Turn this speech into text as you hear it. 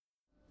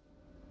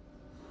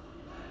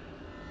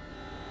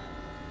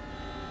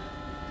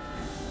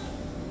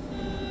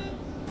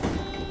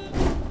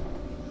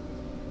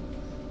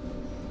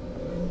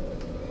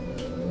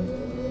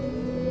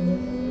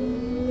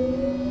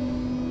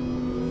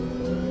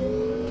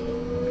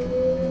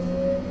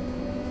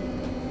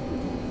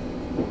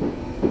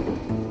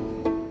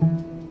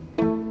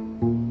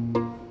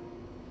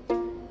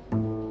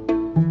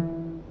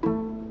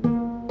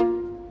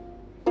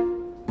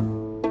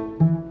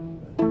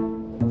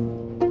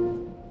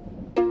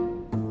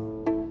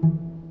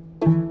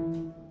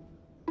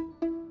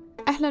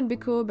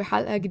بكم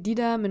بحلقة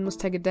جديدة من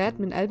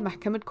مستجدات من قلب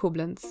محكمة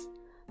كوبلنز.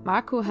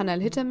 معكم هنا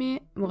الهتمي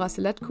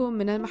مراسلتكم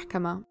من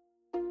المحكمة.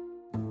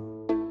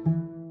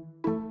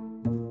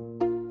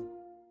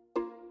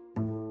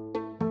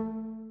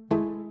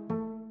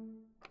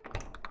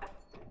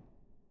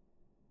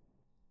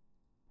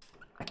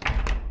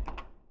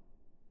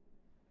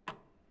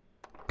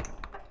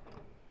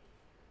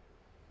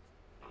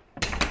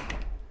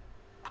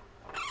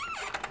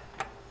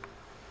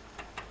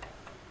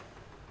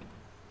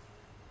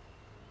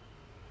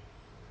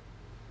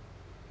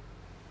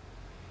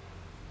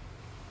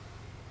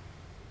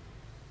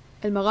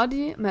 المرة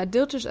دي ما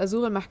قدرتش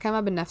أزور المحكمة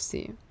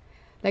بنفسي،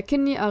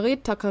 لكني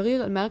قريت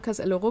تقارير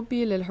المركز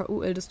الأوروبي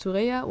للحقوق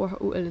الدستورية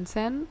وحقوق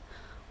الإنسان،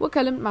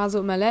 وكلمت مع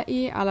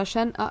زملائي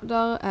علشان أقدر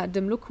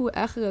أقدم لكم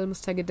آخر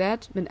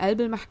المستجدات من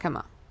قلب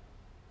المحكمة.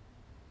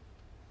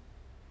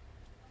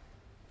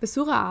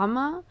 بصورة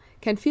عامة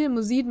كان في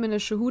المزيد من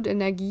الشهود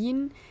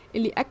الناجيين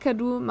اللي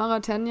أكدوا مرة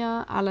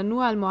تانية على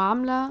نوع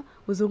المعاملة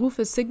وظروف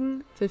السجن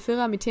في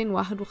الفرع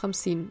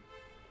 251،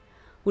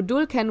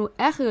 ودول كانوا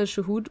آخر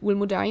الشهود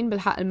والمدعين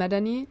بالحق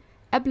المدني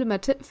قبل ما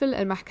تقفل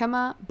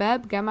المحكمة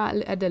باب جمع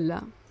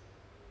الأدلة.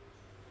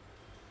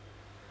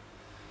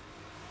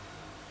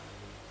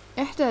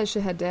 إحدى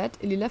الشهادات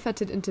اللي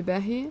لفتت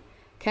انتباهي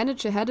كانت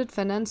شهادة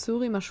فنان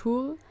سوري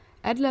مشهور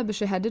أدلى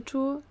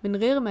بشهادته من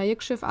غير ما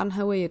يكشف عن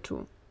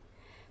هويته.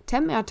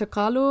 تم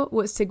اعتقاله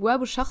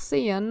واستجوابه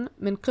شخصيا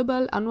من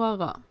قبل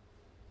أنوار.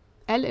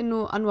 قال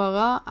إنه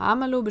أنوار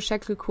عمله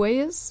بشكل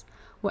كويس،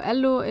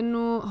 وقال له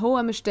إنه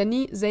هو مش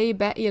دنيء زي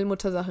باقي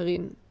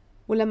المتظاهرين.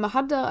 ولما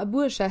حضر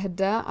أبوه الشاهد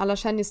ده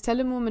علشان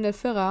يستلمه من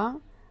الفرع،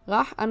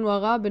 راح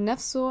أنوار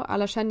بنفسه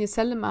علشان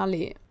يسلم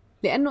عليه،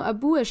 لأنه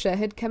أبوه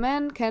الشاهد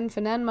كمان كان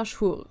فنان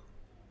مشهور.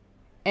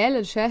 قال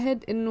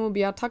الشاهد إنه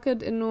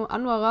بيعتقد إنه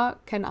أنوار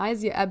كان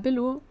عايز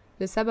يقابله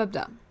لسبب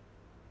ده.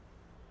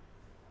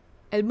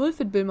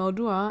 الملفت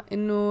بالموضوع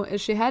إنه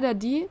الشهادة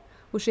دي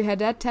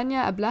وشهادات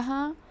تانية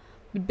قبلها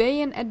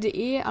بتبين قد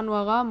إيه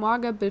أنوار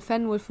معجب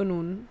بالفن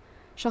والفنون.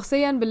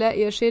 شخصيا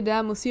بلاقي الشيء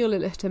ده مثير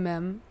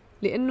للاهتمام،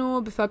 لأنه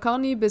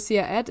بفكرني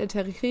بالسياقات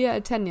التاريخية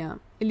التانية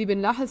اللي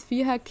بنلاحظ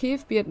فيها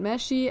كيف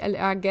بيتماشي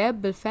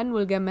الإعجاب بالفن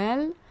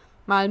والجمال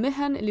مع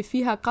المهن اللي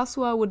فيها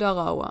قسوة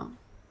وضراوة.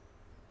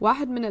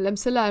 واحد من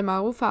الأمثلة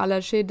المعروفة على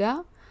الشيء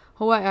ده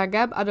هو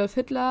إعجاب أدولف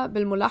هتلر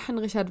بالملحن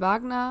ريشارد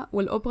فاغنر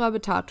والأوبرا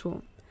بتاعته،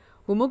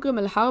 ومجرم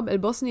الحرب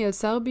البوسني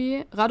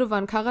السربي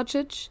رادوفان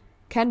كاراتشيتش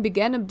كان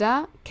بجانب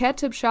ده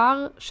كاتب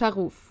شعر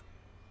شغوف.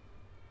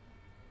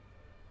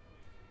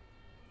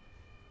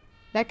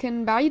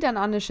 لكن بعيدا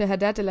عن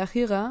الشهادات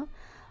الأخيرة،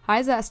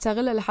 عايزة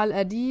أستغل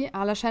الحلقة دي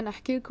علشان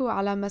أحكي لكم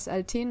على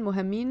مسألتين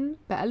مهمين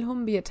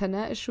بقالهم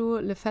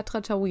بيتناقشوا لفترة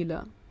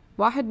طويلة.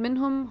 واحد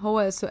منهم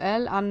هو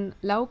السؤال عن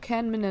لو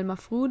كان من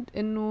المفروض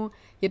إنه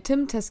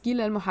يتم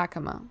تسجيل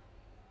المحاكمة.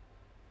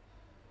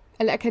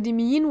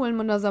 الأكاديميين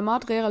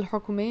والمنظمات غير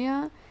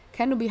الحكومية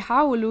كانوا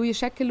بيحاولوا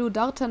يشكلوا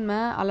ضغطا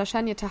ما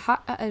علشان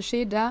يتحقق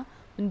الشيء ده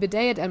من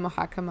بداية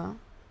المحاكمة،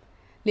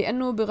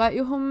 لأنه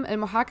برأيهم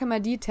المحاكمة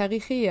دي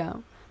تاريخية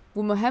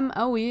ومهم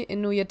قوي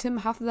إنه يتم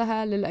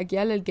حفظها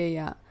للأجيال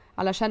الجاية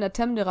علشان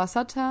يتم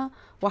دراستها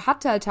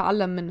وحتى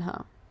التعلم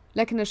منها.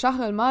 لكن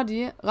الشهر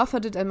الماضي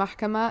رفضت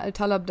المحكمة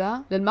الطلب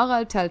ده للمرة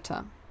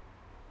الثالثة.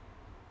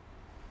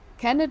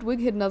 كانت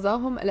وجهة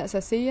نظرهم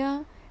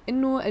الأساسية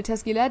إنه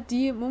التسجيلات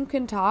دي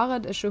ممكن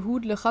تعرض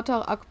الشهود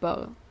لخطر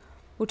أكبر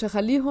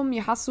وتخليهم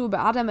يحسوا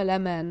بعدم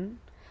الأمان،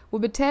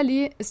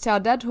 وبالتالي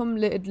استعدادهم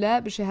لإدلاء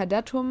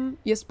بشهاداتهم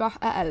يصبح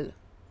أقل.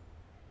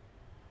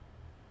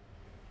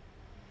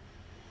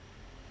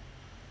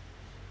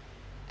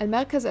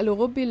 المركز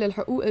الأوروبي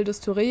للحقوق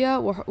الدستورية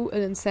وحقوق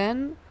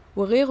الإنسان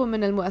وغيره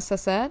من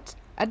المؤسسات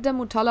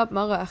قدموا طلب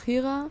مرة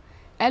أخيرة،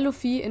 قالوا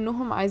فيه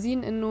إنهم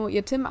عايزين إنه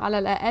يتم على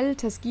الأقل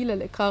تسجيل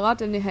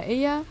الإقرارات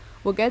النهائية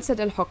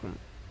وجلسة الحكم،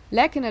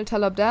 لكن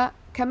الطلب ده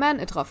كمان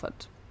اترفض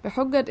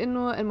بحجة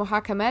إنه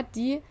المحاكمات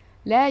دي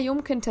لا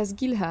يمكن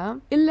تسجيلها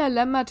إلا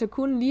لما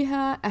تكون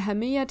ليها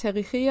أهمية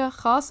تاريخية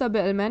خاصة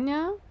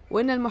بألمانيا،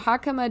 وإن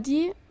المحاكمة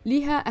دي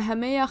ليها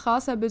أهمية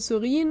خاصة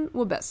بالسوريين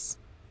وبس.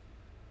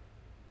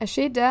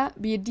 الشيء ده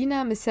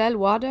بيدينا مثال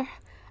واضح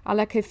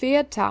على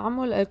كيفية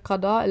تعامل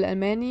القضاء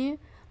الألماني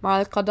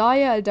مع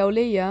القضايا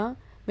الدولية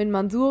من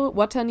منظور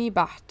وطني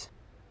بحت.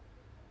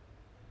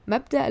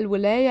 مبدأ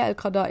الولاية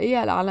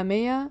القضائية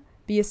العالمية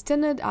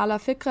بيستند على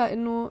فكرة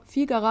إنه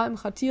في جرائم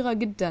خطيرة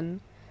جدا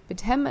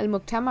بتهم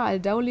المجتمع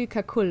الدولي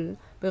ككل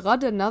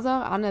بغض النظر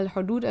عن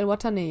الحدود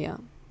الوطنية.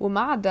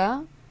 ومع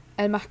ده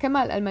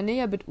المحكمة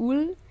الألمانية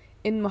بتقول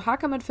إن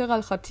محاكمة فرع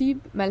الخطيب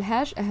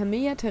ملهاش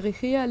أهمية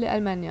تاريخية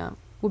لألمانيا،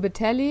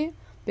 وبالتالي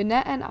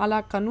بناء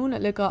على قانون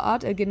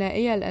الإجراءات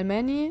الجنائية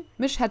الألماني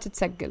مش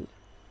هتتسجل.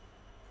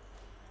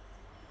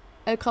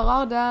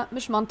 القرار ده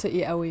مش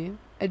منطقي قوي.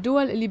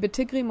 الدول اللي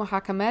بتجري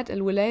محاكمات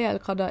الولاية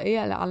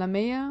القضائية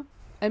العالمية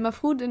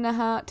المفروض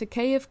إنها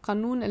تكيف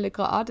قانون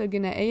الإجراءات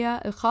الجنائية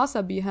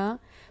الخاصة بيها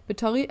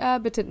بطريقة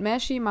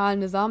بتتماشي مع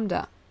النظام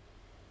ده.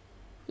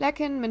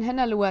 لكن من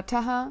هنا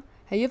لوقتها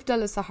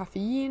هيفضل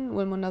الصحفيين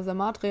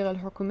والمنظمات غير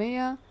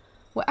الحكومية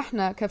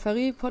وإحنا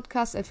كفريق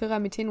بودكاست الفرقة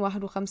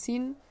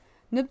 251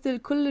 نبذل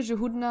كل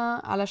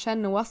جهودنا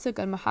علشان نوثق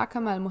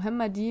المحاكمة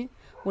المهمة دي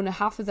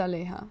ونحافظ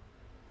عليها.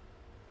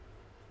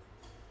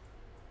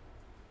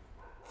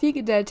 في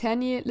جدال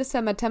تاني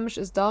لسه ما تمش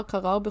إصدار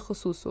قرار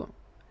بخصوصه،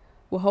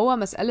 وهو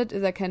مسألة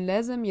إذا كان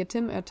لازم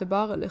يتم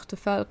اعتبار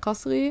الاختفاء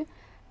القسري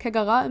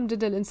كجرائم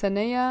ضد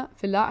الإنسانية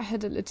في لائحة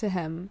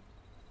الاتهام.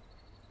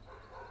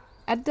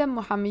 قدم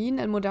محامين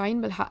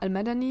المدعين بالحق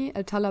المدني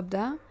الطلب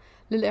ده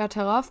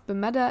للاعتراف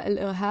بمدى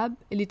الإرهاب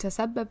اللي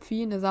تسبب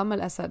فيه نظام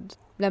الأسد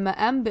لما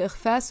قام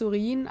بإخفاء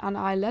سوريين عن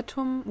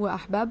عائلتهم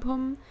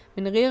وأحبابهم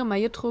من غير ما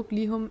يترك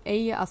ليهم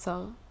أي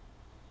أثر.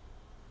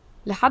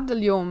 لحد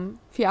اليوم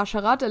في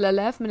عشرات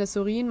الآلاف من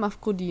السوريين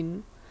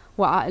مفقودين،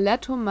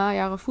 وعائلاتهم ما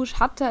يعرفوش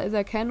حتى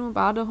إذا كانوا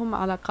بعضهم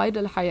على قيد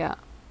الحياة.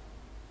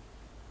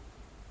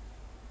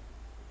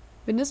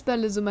 بالنسبة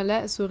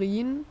للزملاء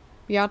السوريين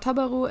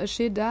بيعتبروا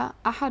الشيء ده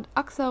أحد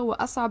أكثر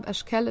وأصعب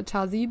أشكال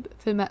التعذيب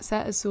في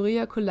المأساة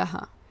السورية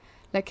كلها،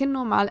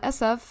 لكنه مع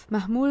الأسف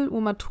مهمول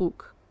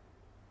ومتروك.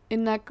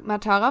 إنك ما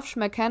تعرفش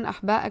مكان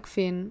أحبائك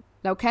فين،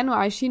 لو كانوا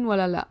عايشين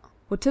ولا لأ،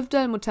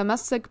 وتفضل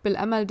متمسك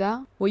بالأمل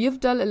ده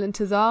ويفضل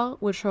الانتظار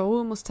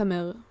والشعور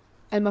مستمر.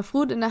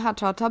 المفروض إنها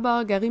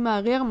تعتبر جريمة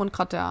غير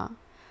منقطعة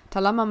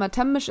طالما ما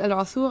تمش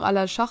العثور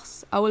على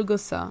الشخص أو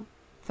الجثة،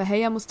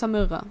 فهي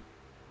مستمرة.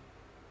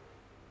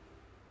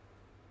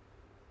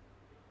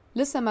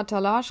 لسه ما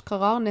طلعش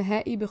قرار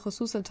نهائي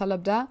بخصوص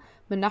الطلب ده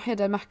من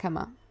ناحية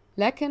المحكمة،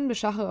 لكن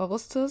بشهر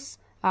أغسطس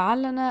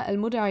أعلن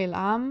المدعي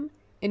العام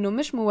إنه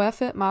مش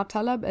موافق مع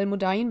طلب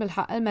المدعين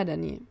بالحق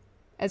المدني.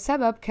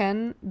 السبب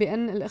كان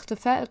بأن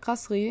الاختفاء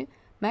القسري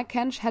ما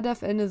كانش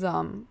هدف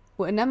النظام،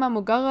 وإنما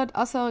مجرد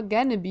أثر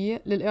جانبي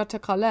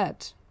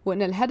للاعتقالات،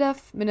 وإن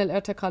الهدف من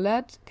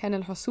الاعتقالات كان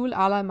الحصول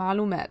على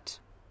معلومات.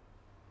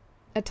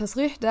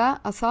 التصريح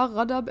ده أثار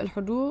غضب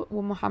الحضور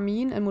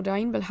ومحامين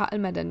المدعين بالحق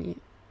المدني،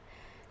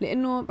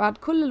 لأنه بعد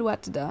كل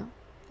الوقت ده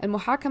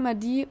المحاكمة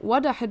دي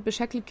وضحت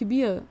بشكل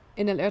كبير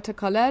إن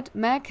الاعتقالات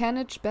ما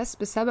كانتش بس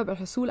بسبب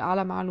الحصول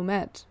على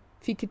معلومات.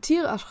 في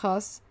كتير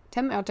أشخاص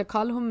تم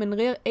اعتقالهم من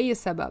غير أي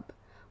سبب،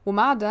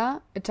 ومع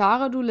ده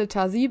اتعرضوا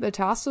للتعذيب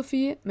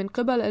التعسفي من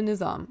قبل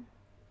النظام.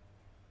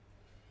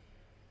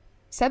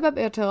 سبب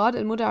اعتراض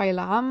المدعي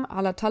العام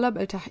على طلب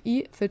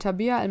التحقيق في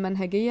الطبيعة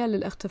المنهجية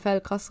للاختفاء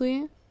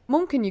القسري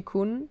ممكن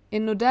يكون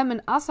إنه ده من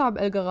أصعب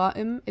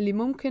الجرائم اللي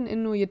ممكن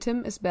إنه يتم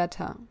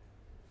إثباتها.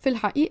 في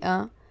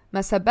الحقيقة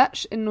ما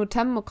سبقش إنه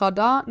تم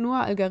قضاء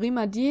نوع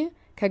الجريمة دي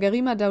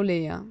كجريمة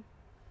دولية،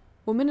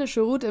 ومن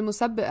الشروط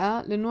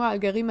المسبقة لنوع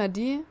الجريمة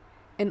دي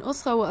إن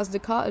أسرة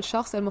وأصدقاء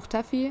الشخص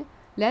المختفي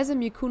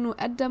لازم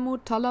يكونوا قدموا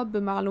طلب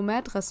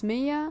بمعلومات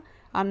رسمية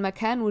عن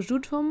مكان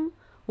وجودهم،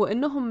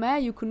 وإنهم ما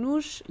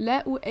يكونوش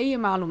لاقوا أي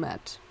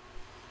معلومات.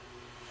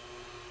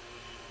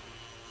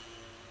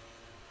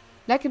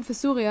 لكن في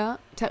سوريا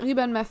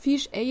تقريبا ما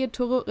فيش أي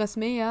طرق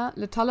رسمية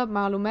لطلب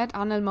معلومات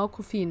عن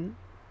الموقوفين،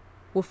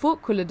 وفوق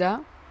كل ده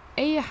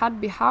أي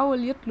حد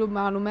بيحاول يطلب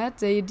معلومات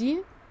زي دي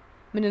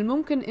من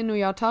الممكن إنه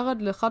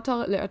يعترض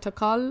لخطر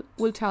الاعتقال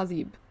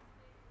والتعذيب.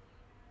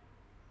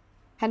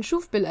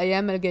 هنشوف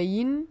بالأيام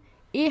الجايين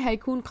إيه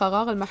هيكون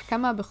قرار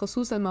المحكمة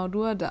بخصوص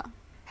الموضوع ده.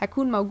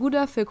 هكون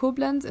موجودة في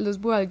كوبلنز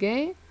الأسبوع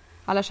الجاي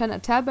علشان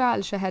أتابع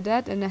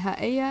الشهادات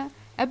النهائية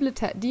قبل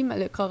تقديم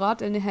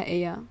الإقرارات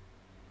النهائية.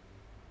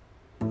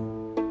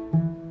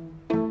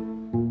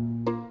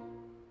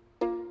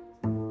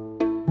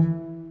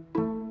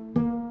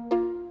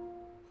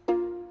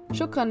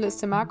 شكرا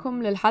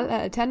لاستماعكم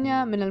للحلقة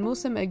الثانية من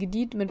الموسم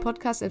الجديد من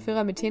بودكاست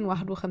الفرقة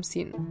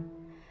 251.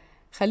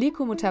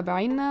 خليكم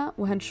متابعينا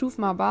وهنشوف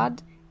مع بعض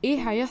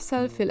إيه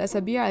هيحصل في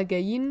الأسابيع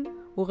الجايين،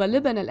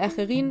 وغالبا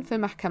الآخرين في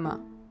المحكمة.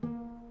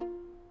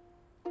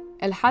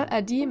 الحلقة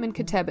دي من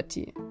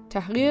كتابتي،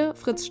 تحرير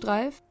فريتز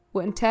شترايف،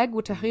 وإنتاج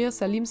وتحرير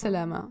سليم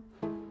سلامة.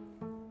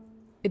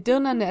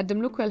 قدرنا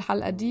نقدم لكم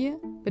الحلقة دي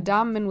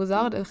بدعم من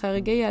وزارة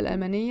الخارجية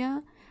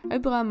الألمانية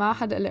عبر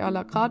معهد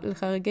العلاقات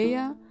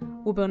الخارجية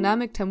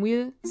وبرنامج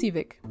تمويل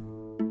سيفيك.